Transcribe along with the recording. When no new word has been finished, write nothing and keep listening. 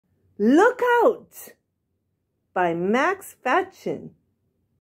Look Out by Max Fatchen.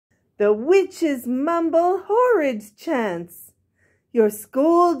 The witches mumble horrid chants. You're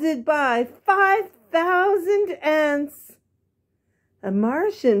scolded by 5,000 ants. A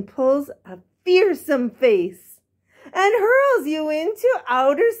Martian pulls a fearsome face and hurls you into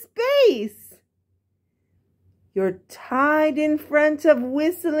outer space. You're tied in front of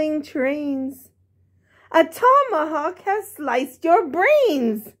whistling trains. A tomahawk has sliced your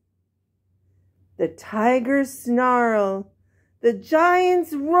brains. The tigers snarl, the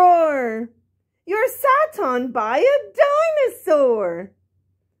giants roar. You're sat on by a dinosaur.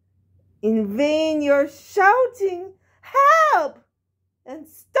 In vain you're shouting, help, and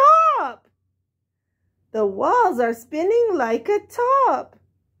stop. The walls are spinning like a top.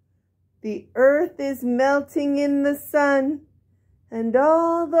 The earth is melting in the sun, and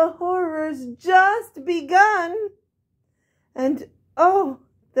all the horrors just begun. And oh,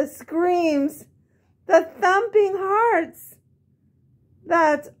 the screams, the thumping hearts,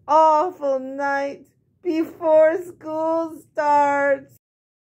 that awful night before school starts.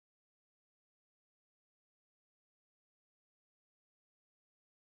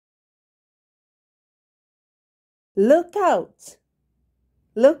 Look Out,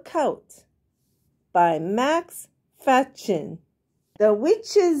 Look Out by Max Fatchen. The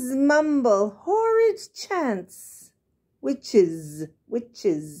witches mumble horrid chants. Witches,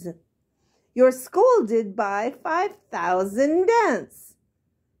 witches. You're scolded by 5,000 ants.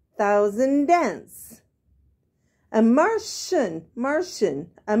 A Martian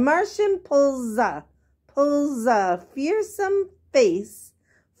pulls a fearsome face,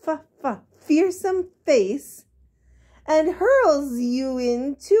 fearsome face, and hurls you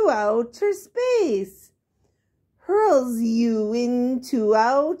into outer space. Hurls you into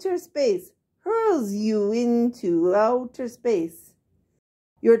outer space. Hurls you into outer space.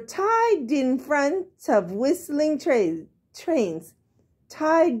 You're tied in front of whistling trains.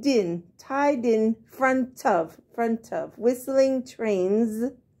 Tied in front of whistling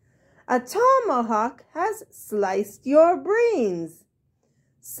trains. A tomahawk has sliced your brains.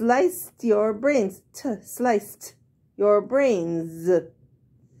 Sliced your brains. Sliced your brains.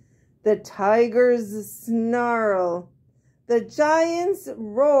 The tigers snarl. The giants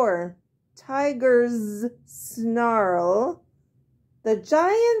roar. Tigers snarl. The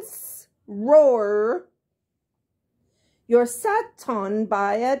giants roar. You're sat on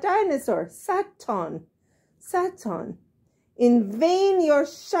by a dinosaur. Sat on. In vain you're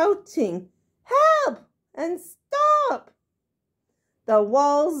shouting, help and stop. The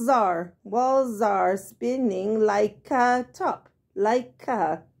walls are spinning like a top.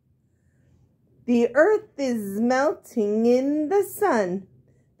 The earth is melting in the sun.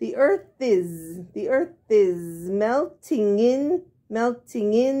 The earth is melting in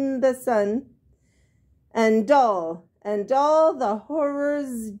the sun. And all the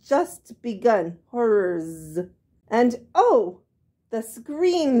horrors just begun. Horrors. And oh, the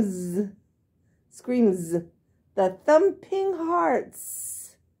screams, the thumping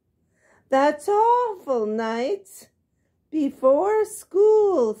hearts. That awful night before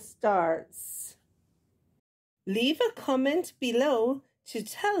school starts. Leave a comment below to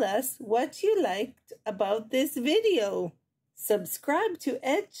tell us what you liked about this video. Subscribe to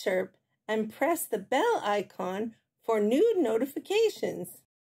Ed Chirp and press the bell icon for new notifications.